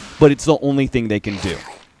items, but it's the only thing they can do.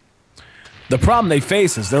 The problem they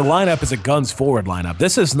face is their lineup is a guns forward lineup.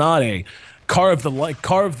 This is not a carve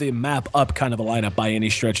the map up kind of a lineup by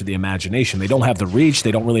any stretch of the imagination. They don't have the reach.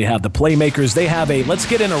 They don't really have the playmakers. They have a let's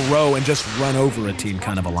get in a row and just run over a team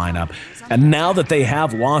kind of a lineup. And now that they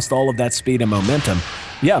have lost all of that speed and momentum,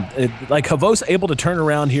 like Havos able to turn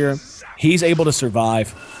around here. He's able to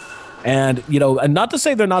survive. And, and not to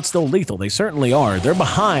say they're not still lethal. They certainly are. They're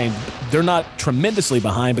behind. They're not tremendously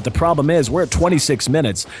behind, but the problem is we're at 26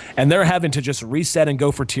 minutes, and they're having to just reset and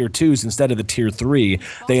go for tier 2s instead of the tier 3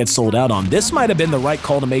 they had sold out on. This might have been the right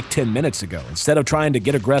call to make 10 minutes ago. Instead of trying to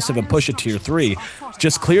get aggressive and push a tier 3,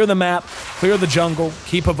 just clear the map, clear the jungle,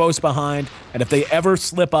 keep Havos behind, and if they ever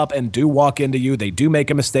slip up and do walk into you, they do make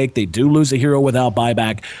a mistake, they do lose a hero without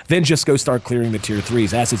buyback, then just go start clearing the tier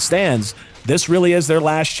 3s. As it stands, this really is their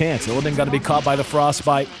last chance. Illidan got to be caught by the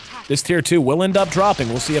Frostbite. This tier 2 will end up dropping.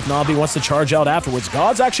 We'll see if Na'Vi wants to charge out afterwards.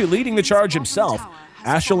 God's actually leading the charge himself.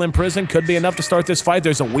 Astral Imprison could be enough to start this fight.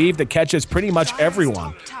 There's a weave that catches pretty much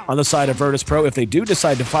everyone on the side of VirtusPro if they do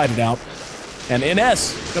decide to fight it out. And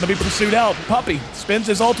NS going to be pursued out. Puppey spins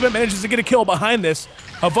his ultimate, manages to get a kill behind this.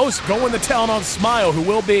 Havos going to town on Smile, who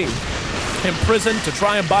will be imprisoned to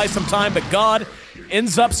try and buy some time, but God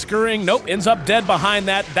ends up scurrying. Nope, ends up dead behind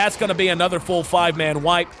that. That's going to be another full 5-man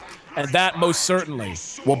wipe, and that most certainly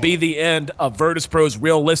will be the end of VirtusPro's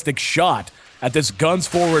realistic shot at this guns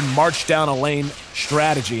forward, march down a lane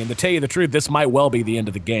strategy. And to tell you the truth, this might well be the end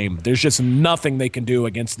of the game. There's just nothing they can do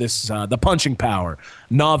against this, the punching power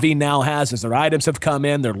Na'Vi now has as their items have come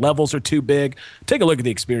in. Their levels are too big. Take a look at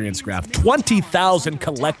the experience graph. 20,000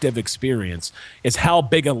 collective experience is how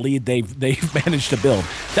big a lead they've managed to build.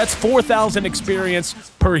 That's 4,000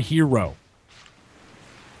 experience per hero.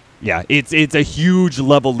 Yeah, it's a huge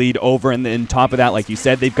level lead over, and then top of that, like you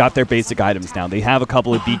said, they've got their basic items now. They have a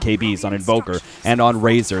couple of BKBs on Invoker and on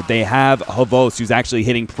Razor. They have Havos, who's actually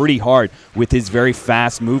hitting pretty hard with his very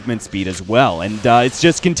fast movement speed as well. And it's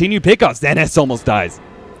just continued pickups. NS almost dies.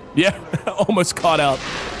 Yeah, almost caught out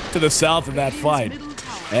to the south of that fight.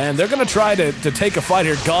 And they're going to try to take a fight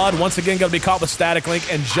here. God, once again, going to be caught with Static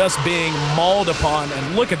Link and just being mauled upon.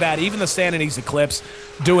 And look at that, even the Sanity's Eclipse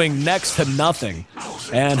doing next to nothing.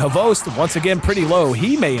 And Havos, once again, pretty low.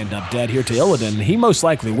 He may end up dead here to Illidan. He most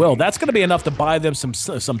likely will. That's going to be enough to buy them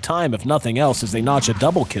some time, if nothing else, as they notch a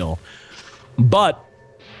double kill. But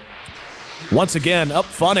once again,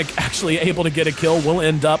 Funnick actually able to get a kill will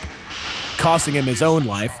end up costing him his own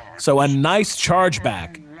life. So a nice charge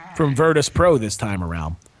back from VirtusPro this time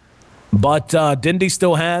around. But Dindy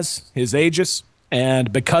still has his Aegis,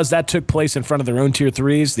 and because that took place in front of their own tier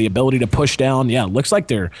 3s, the ability to push down, looks like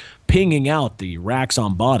they're pinging out the racks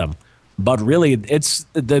on bottom. But really, it's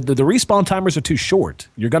the respawn timers are too short.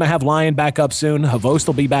 You're going to have Lion back up soon. Havos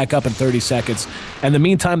will be back up in 30 seconds. And in the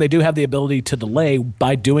meantime, they do have the ability to delay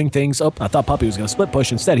by doing things. Oh, I thought Puppey was going to split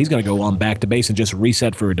push. Instead, he's going to go on back to base and just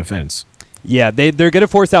reset for a defense. Yeah, they're going to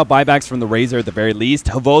force out buybacks from the Razor at the very least.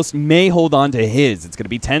 Havos may hold on to his. It's going to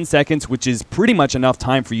be 10 seconds, which is pretty much enough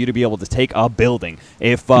time for you to be able to take a building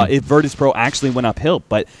if VirtusPro actually went uphill.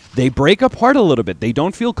 But they break apart a little bit. They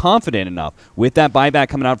don't feel confident enough. With that buyback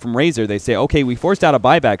coming out from Razor, they say, okay, we forced out a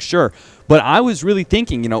buyback, sure. But I was really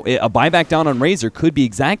thinking, a buyback down on Razor could be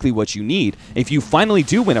exactly what you need. If you finally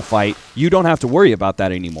do win a fight, you don't have to worry about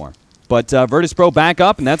that anymore. But VirtusPro back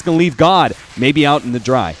up, and that's going to leave God maybe out in the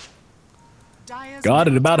dry. God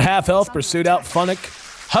at about half health, pursued out Funnick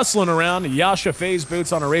hustling around. Yasha phase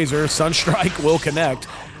boots on a razor. Sunstrike will connect.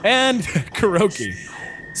 And Kuroki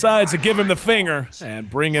decides to give him the finger and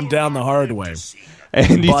bring him down the hard way.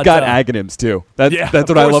 And he's got Aghanims too. That's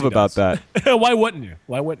what I love about that. Why wouldn't you?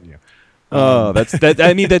 Why wouldn't you? Oh, that's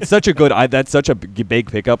such a good. That's such a big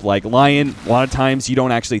pickup. Like Lion, a lot of times you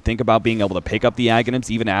don't actually think about being able to pick up the Aghanims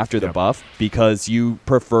even after the buff because you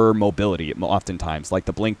prefer mobility oftentimes, like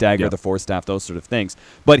the Blink Dagger, the Force Staff, those sort of things.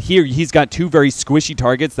 But here he's got 2 very squishy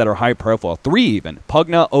targets that are high profile, 3 even.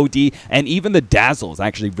 Pugna, OD, and even the Dazzle is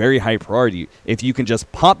actually very high priority if you can just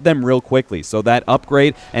pop them real quickly. So that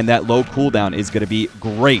upgrade and that low cooldown is going to be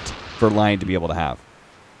great for Lion to be able to have.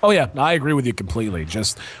 Oh, yeah, I agree with you completely.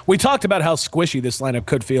 We talked about how squishy this lineup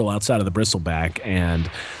could feel outside of the bristleback, and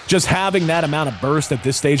just having that amount of burst at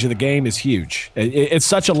this stage of the game is huge. It's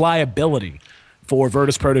such a liability for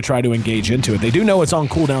VirtusPro to try to engage into it. They do know it's on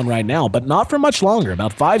cooldown right now, but not for much longer.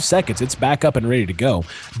 About 5 seconds, it's back up and ready to go.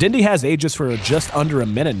 Dindy has Aegis for just under a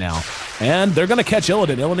minute now, and they're going to catch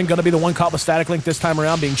Illidan. Illidan going to be the one caught with Static Link this time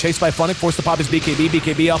around, being chased by Funnick, forced to pop his BKB.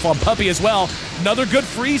 BKB off on Puppey as well. Another good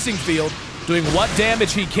freezing field. Doing what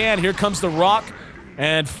damage he can. Here comes the Rock,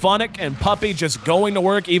 and Funnick and Puppey just going to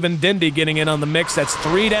work. Even Dindy getting in on the mix. That's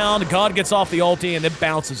 3 down. God gets off the ulti, and it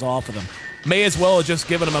bounces off of them. May as well have just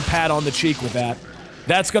given him a pat on the cheek with that.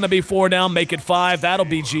 That's going to be 4 down, make it 5. That'll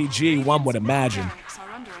be GG, one would imagine.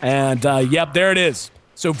 And, yep, there it is.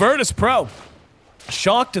 So VirtusPro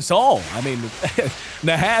shocked us all. I mean,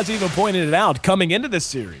 Nahaz even pointed it out coming into this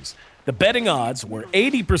series. The betting odds were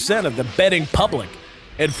 80% of the betting public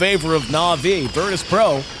in favor of Na'Vi.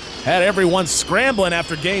 VirtusPro had everyone scrambling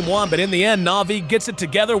after game 1, but in the end, Na'Vi gets it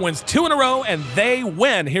together, wins 2 in a row, and they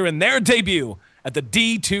win here in their debut at the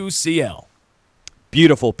D2CL.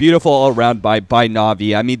 Beautiful, beautiful all around by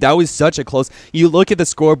Na'Vi. I mean, that was such a close. You look at the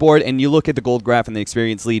scoreboard and you look at the gold graph and the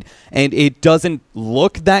experience lead, and it doesn't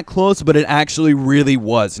look that close, but it actually really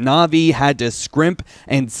was. Na'Vi had to scrimp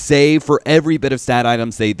and save for every bit of stat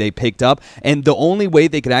items they picked up, and the only way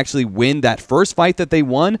they could actually win that first fight that they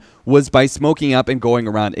won was by smoking up and going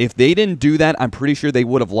around. If they didn't do that, I'm pretty sure they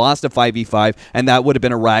would have lost a 5v5, and that would have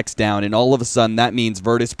been a racks down, and all of a sudden that means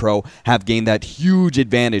VirtusPro have gained that huge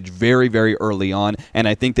advantage very, very early on, and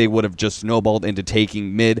I think they would have just snowballed into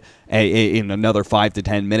taking mid in another 5 to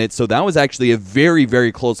 10 minutes. So that was actually a very,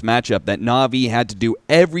 very close matchup that Na'Vi had to do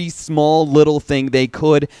every small little thing they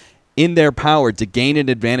could in their power to gain an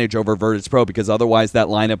advantage over VirtusPro, because otherwise that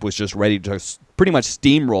lineup was just ready to pretty much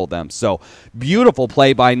steamroll them. So beautiful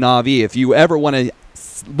play by Na'Vi. If you ever want to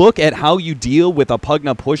look at how you deal with a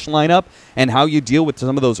Pugna push lineup and how you deal with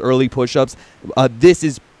some of those early push-ups, this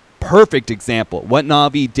is perfect example. What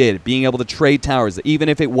Na'Vi did, being able to trade towers, even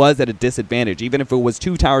if it was at a disadvantage, even if it was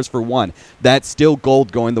 2 towers for 1, that's still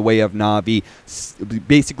gold going the way of Na'Vi.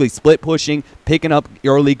 Basically split pushing, picking up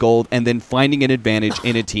early gold, and then finding an advantage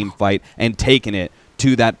in a team fight and taking it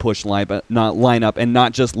to that push lineup and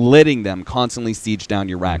not just letting them constantly siege down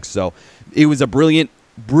your racks. So it was a brilliant,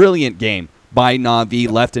 brilliant game by Na'Vi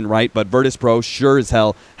left and right, but VirtusPro sure as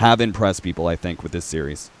hell have impressed people, I think, with this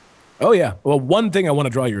series. Oh, yeah. Well, one thing I want to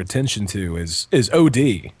draw your attention to is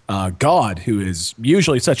OD, God, who is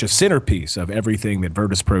usually such a centerpiece of everything that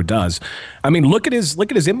VirtusPro does. I mean, look at his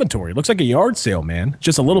inventory. It looks like a yard sale, man.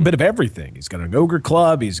 Just a little bit of everything. He's got an Ogre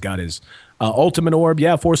Club. He's got his Ultimate Orb.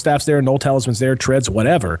 Yeah, 4 staffs there, Null Talismans there, Treads,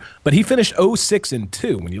 whatever. But he finished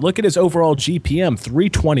 0-6-2. When you look at his overall GPM,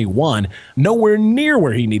 321, nowhere near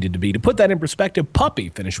where he needed to be. To put that in perspective, Puppey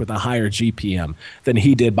finished with a higher GPM than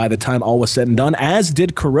he did by the time all was said and done, as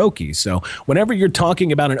did Kuroki. So whenever you're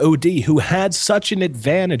talking about an OD who had such an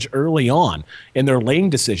advantage early on in their lane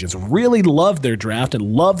decisions, really loved their draft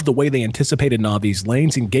and loved the way they anticipated Na'Vi's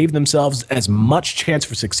lanes and gave themselves as much chance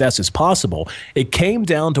for success as possible, it came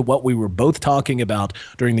down to what we were both talking about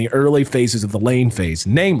during the early phases of the lane phase,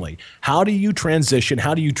 namely, how do you transition,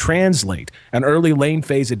 how do you translate an early lane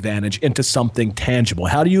phase advantage into something tangible?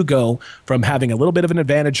 How do you go from having a little bit of an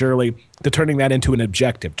advantage early to turning that into an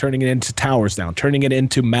objective, turning it into towers down, turning it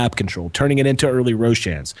into map control, turning it into early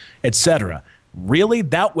Roshans, etc.? Really,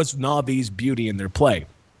 that was Na'Vi's beauty in their play.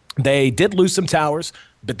 They did lose some towers,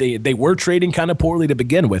 but they were trading kind of poorly to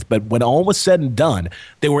begin with. But when all was said and done,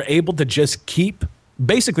 they were able to just keep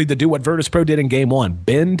basically to do what VirtusPro did in game 1,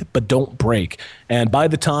 bend but don't break. And by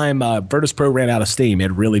the time VirtusPro ran out of steam,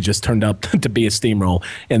 it really just turned up to be a steamroll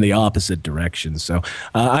in the opposite direction. So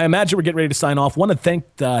I imagine we're getting ready to sign off. Want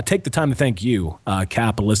to take the time to thank you,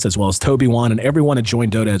 Capitalist, as well as Toby Wan and everyone at Join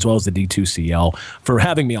Dota, as well as the D2CL, for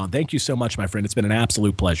having me on. Thank you so much, my friend. It's been an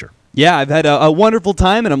absolute pleasure. Yeah, I've had a wonderful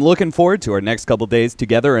time, and I'm looking forward to our next couple days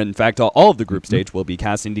together. In fact, all of the group stage will be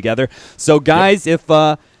casting together. So, guys,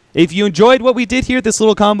 If you enjoyed what we did here, this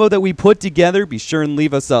little combo that we put together, be sure and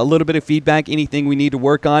leave us a little bit of feedback, anything we need to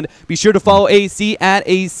work on. Be sure to follow Ayesee at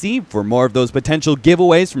Ayesee for more of those potential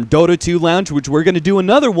giveaways from Dota 2 Lounge, which we're going to do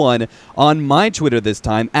another one on my Twitter this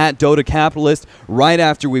time, at Dota Capitalist, right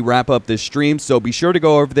after we wrap up this stream. So be sure to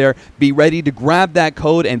go over there, be ready to grab that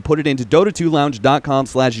code and put it into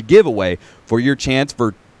Dota2Lounge.com/giveaway for your chance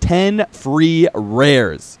for 10 free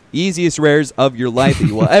rares. Easiest rares of your life that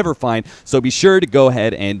you will ever find. So be sure to go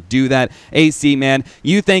ahead and do that. Ayesee, man,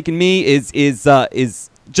 you thanking me is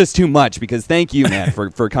just too much, because thank you, man,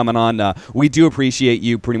 for coming on. We do appreciate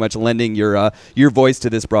you pretty much lending your voice to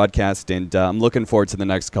this broadcast, and I'm looking forward to the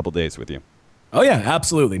next couple days with you. Oh, yeah,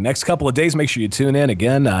 absolutely. Next couple of days, make sure you tune in.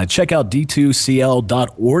 Again, check out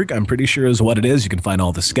d2cl.org. I'm pretty sure is what it is. You can find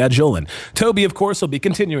all the schedule. And Toby, of course, will be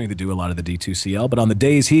continuing to do a lot of the D2CL. But on the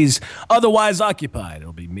days he's otherwise occupied,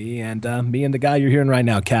 it'll be me and the guy you're hearing right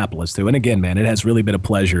now, Capitalist, too. And again, man, it has really been a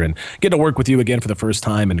pleasure. And getting to work with you again for the first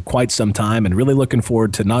time in quite some time. And really looking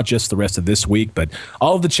forward to not just the rest of this week, but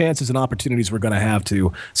all of the chances and opportunities we're going to have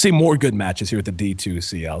to see more good matches here at the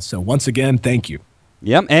D2CL. So once again, thank you.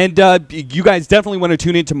 Yep, and you guys definitely want to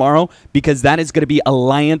tune in tomorrow, because that is going to be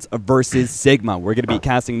Alliance versus Sigma. We're going to be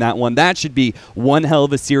casting that one. That should be one hell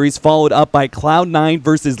of a series, followed up by Cloud9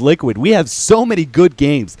 versus Liquid. We have so many good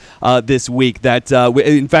games this week that,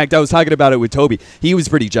 in fact, I was talking about it with Toby. He was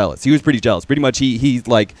pretty jealous. Pretty much he's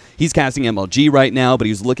casting MLG right now, but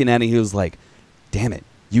he was looking at it, he was like, damn it.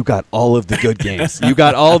 You got all of the good games. You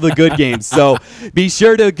got all the good games. So be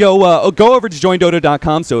sure to go over to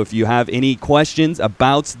joindota.com. So if you have any questions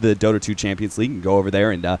about the Dota 2 Champions League, you can go over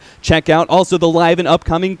there and check out also the live and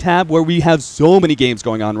upcoming tab, where we have so many games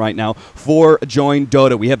going on right now for Join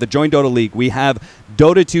Dota. We have the Join Dota League. We have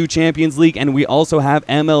Dota 2 Champions League, and we also have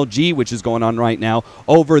MLG, which is going on right now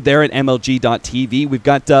over there at MLG.tv. We've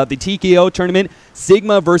got the TKO tournament.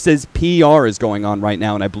 Sigma versus PR is going on right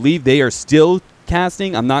now, and I believe they are still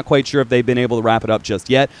casting. I'm not quite sure if they've been able to wrap it up just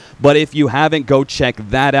yet, but if you haven't, go check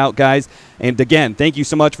that out, guys. And again, thank you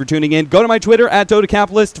so much for tuning in. Go to my Twitter at Dota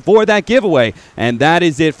Capitalist for that giveaway. And that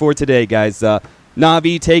is it for today, guys.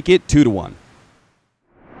 Navi, take it 2-1.